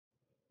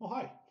Oh,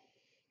 hi.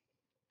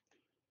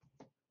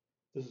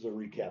 This is a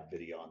recap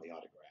video on the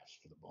autographs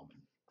for the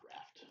Bowman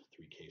draft,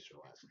 three-caser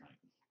last night.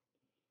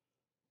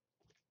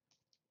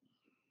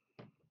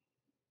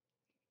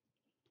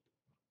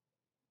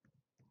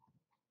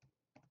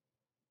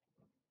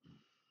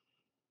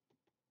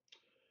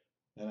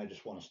 And I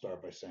just want to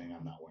start by saying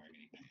I'm not wearing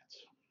any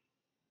pants.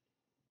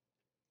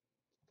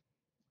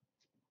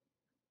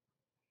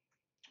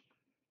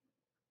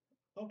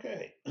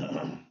 Okay.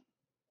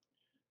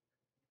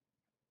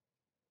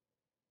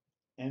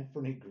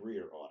 Anthony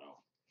Greer auto.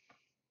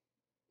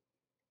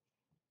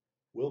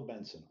 Will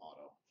Benson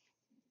auto.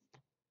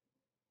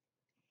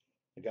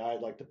 The guy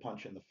I'd like to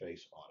punch in the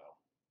face auto.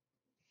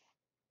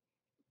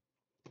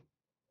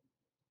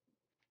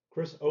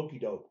 Chris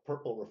Okidoke,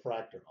 purple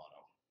refractor auto.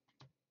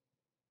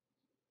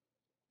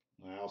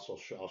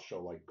 I'll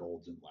show like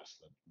golds and less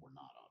that were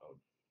not autoed.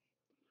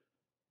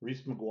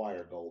 Reese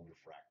McGuire, gold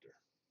refractor.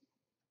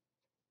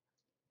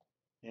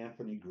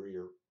 Anthony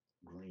Greer,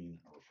 green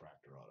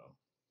refractor auto.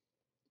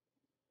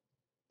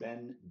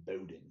 Ben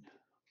Bowden.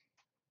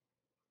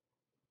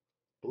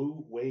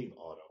 Blue Wave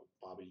auto,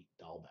 Bobby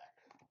Dahlbeck.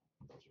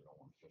 Those are at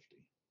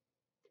 150.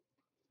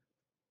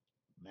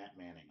 Matt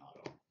Manning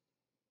auto.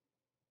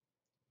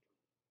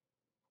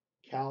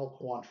 Cal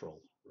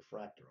Quantrill,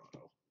 refractor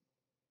auto.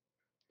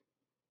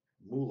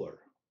 Mueller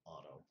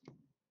auto.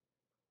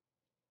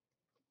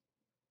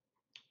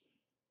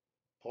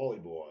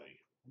 Paulie Boy,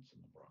 what's the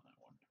number on that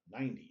one?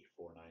 90,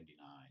 499.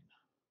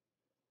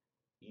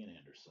 Ian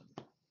Anderson.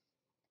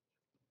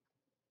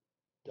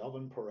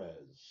 Delvin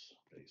Perez,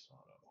 base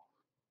auto.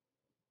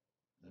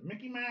 And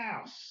Mickey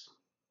Mouse.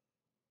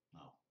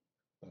 No,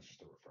 that's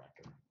just a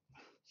refractor.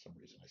 For some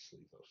reason I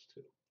sleeve those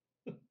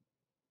two.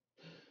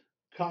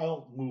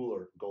 Kyle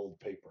Mueller, gold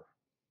paper.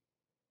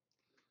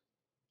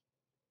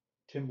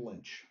 Tim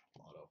Lynch,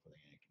 auto for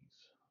the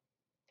Yankees.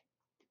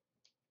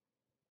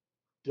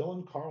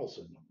 Dylan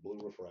Carlson, blue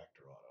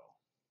refractor auto.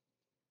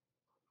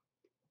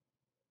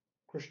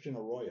 Christian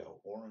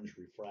Arroyo, orange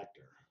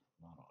refractor,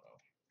 non-auto.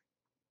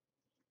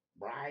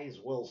 Bryce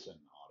Wilson,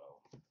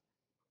 auto.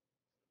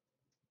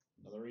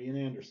 Another Ian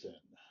Anderson,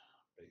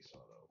 base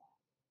auto.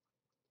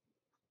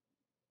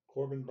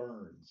 Corbin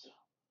Burns,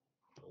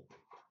 gold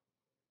paper.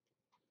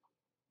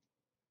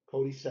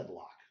 Cody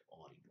Sedlock,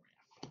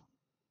 autograph.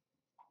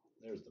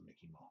 There's the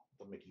Mickey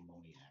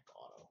Moniak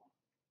auto.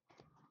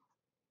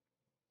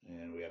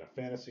 And we had a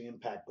Fantasy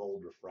Impact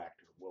Gold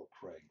Refractor, Will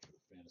Craig for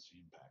the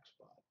Fantasy Impact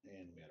spot.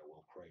 And we had a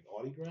Will Craig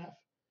autograph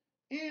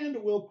and a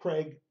Will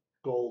Craig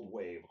Gold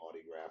Wave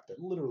autograph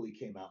that literally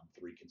came out in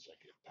 3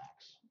 consecutive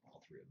packs,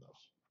 all 3 of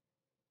those.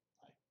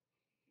 Hi.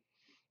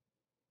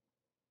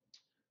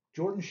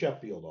 Jordan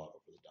Sheffield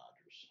auto for the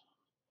Dodgers.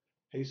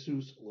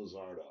 Jesus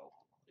Luzardo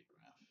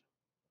autograph.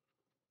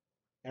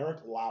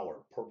 Eric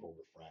Lauer, purple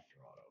refractor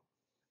auto.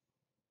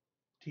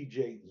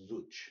 TJ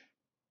Zuch.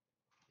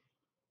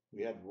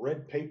 We had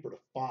red paper to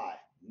 5,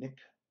 Nick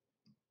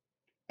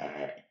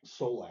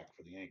Solak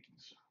for the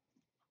Yankees.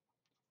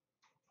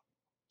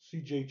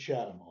 CJ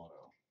Chatham auto.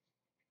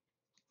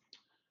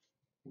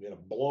 We had a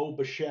Blow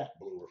Bichette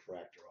blue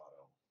refractor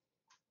auto.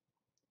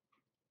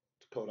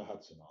 Dakota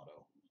Hudson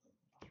auto.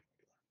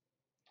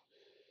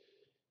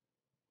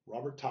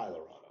 Robert Tyler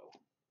auto.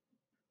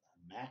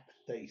 Matt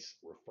Thace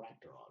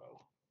refractor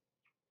auto.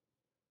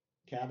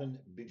 Kevin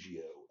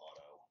Biggio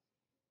auto.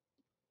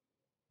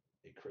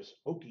 A Chris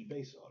Oakey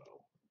base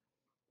auto.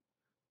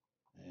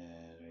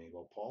 And there you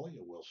go, Paulie,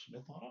 a Will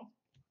Smith auto.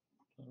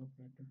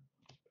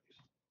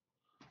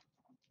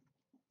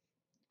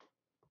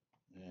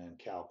 And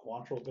Cal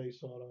Quantrill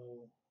base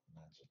auto. And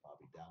that's a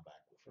Bobby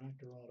Dalbec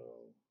refractor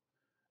auto.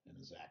 And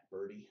a Zach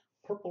Birdie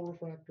purple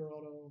refractor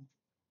auto.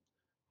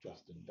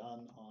 Justin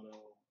Dunn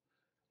auto.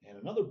 And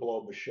another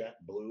Blow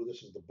Bichette blue.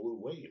 This is the Blue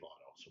Wave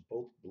auto. So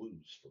both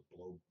blues for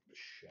Blow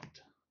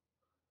Bichette.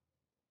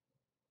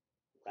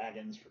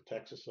 Wagons for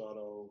Texas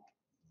auto.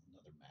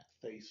 Another Matt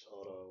Thace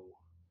auto.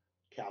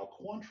 Cal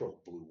Quantrill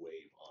Blue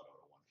Wave auto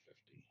to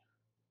 150.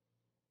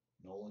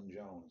 Nolan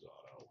Jones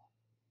auto.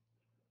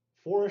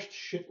 Forrest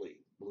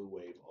Shitley Blue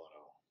Wave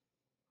auto.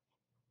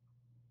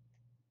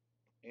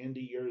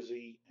 Andy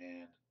Yerzy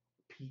and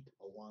Pete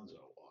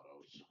Alonso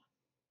autos.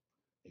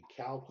 A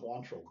Cal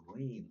Quantrill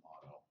green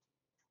auto.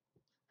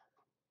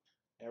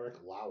 Eric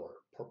Lauer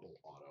purple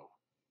auto.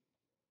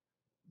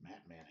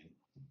 Matt Manning.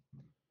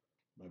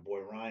 My boy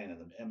Ryan in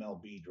the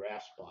MLB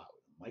draft spot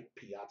with Mike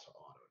Piazza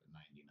auto to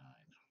 99.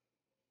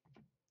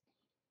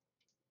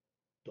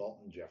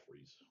 Dalton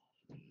Jeffries.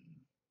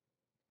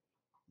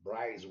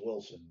 Bryce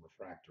Wilson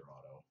refractor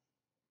auto.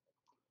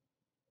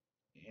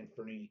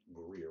 Anthony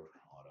Greer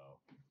auto.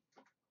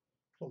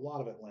 A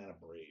lot of Atlanta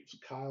Braves.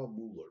 Kyle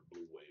Mueller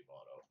Blue Wave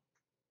auto.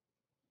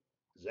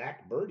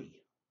 Zach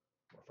Birdie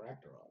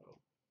refractor auto.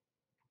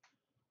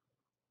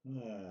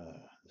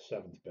 The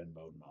 7th Ben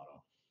Bowden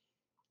auto.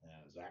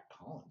 And Zach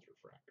Collins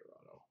refractor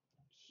auto.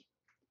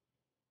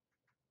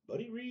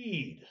 Buddy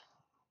Reed.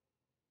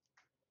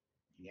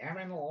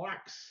 Gavin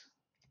Lux.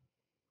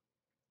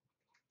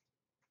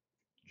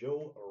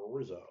 Joe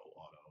Rizzo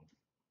auto.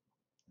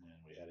 And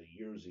we had a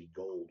Yerzy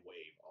Gold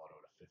Wave auto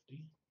to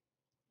 50.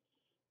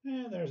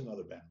 And there's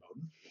another Ben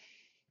Bowden.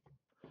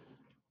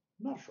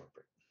 Not a short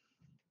print.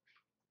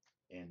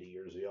 Andy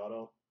Yerzy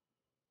auto.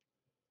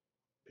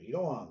 Pete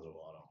Alonso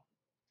auto.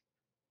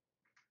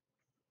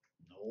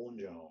 Nolan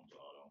Jones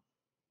auto.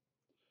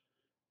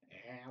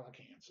 Alec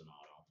Hansen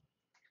auto.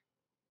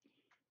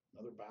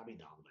 Another Bobby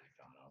Dalbec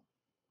auto.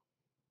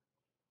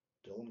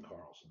 Dylan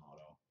Carlson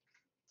auto.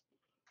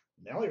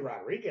 Nelly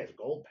Rodriguez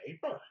gold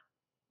paper.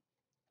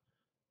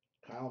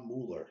 Kyle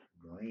Mueller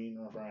green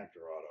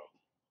refractor auto.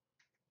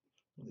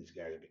 These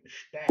guys are getting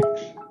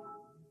stacks.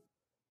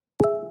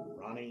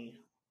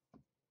 Ronnie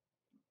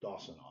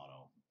Dawson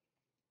auto.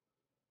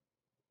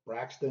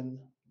 Braxton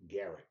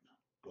Garrett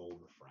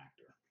gold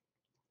refractor.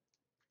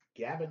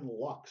 Gavin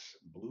Lux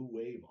blue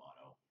wave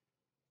auto.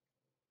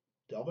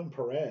 Delvin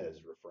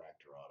Perez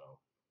refractor auto.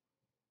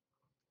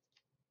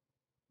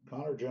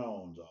 Connor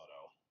Jones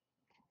auto.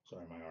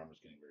 Sorry, my arm is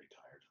getting very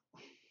tired.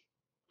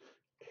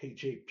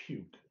 AJ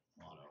Puke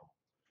auto.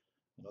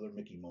 Another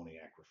Mickey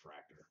Moniak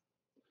refractor.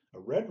 A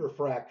red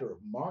refractor of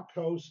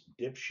Marcos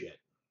Dipshit.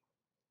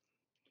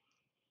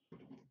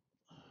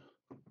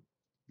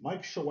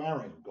 Mike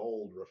Shawarin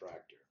gold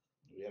refractor.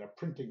 We had a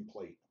printing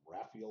plate,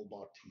 Rafael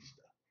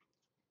Bautista.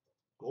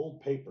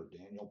 Gold paper,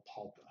 Daniel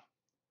Palka.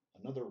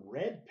 Another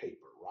red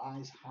paper,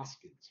 Rise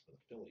Hoskins for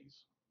the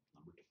Phillies,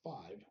 number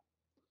 /5.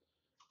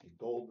 A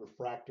gold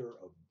refractor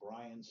of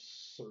Brian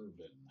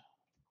Servin.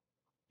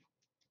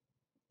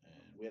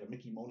 And we had a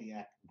Mickey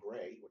Moniak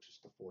gray, which is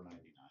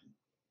 /499.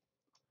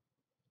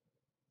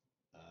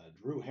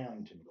 Drew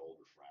Harrington gold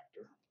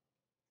refractor.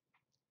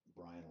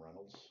 Brian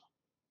Reynolds.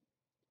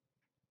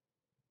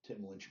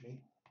 Tim Lynchme.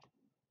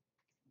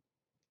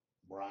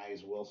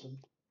 Bryce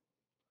Wilson.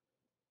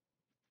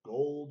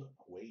 Gold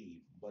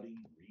wave,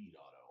 Buddy Reed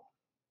auto.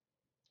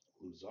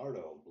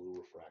 Luzardo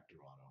blue refractor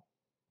auto.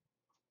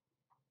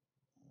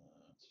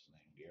 That's his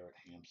name, Garrett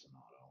Hampson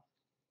auto.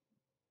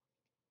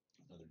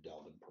 Another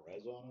Delvin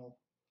Perez auto.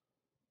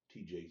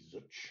 TJ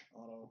Zuch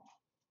auto.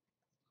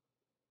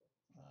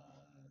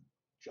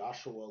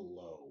 Joshua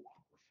Lowe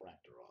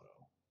refractor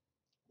auto.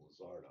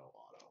 Luzardo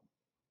auto.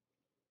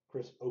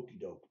 Chris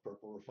Okidoke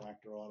purple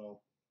refractor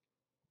auto.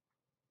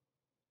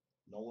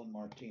 Nolan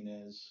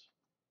Martinez.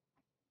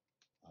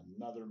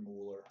 Another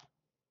Mueller.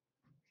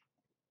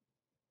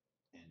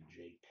 And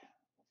Jake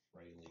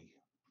Fraley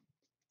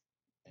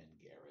and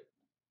Garrett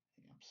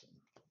Hampson.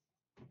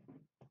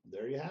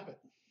 There you have it.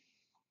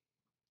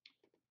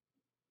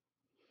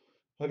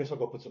 I guess I'll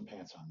go put some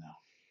pants on now.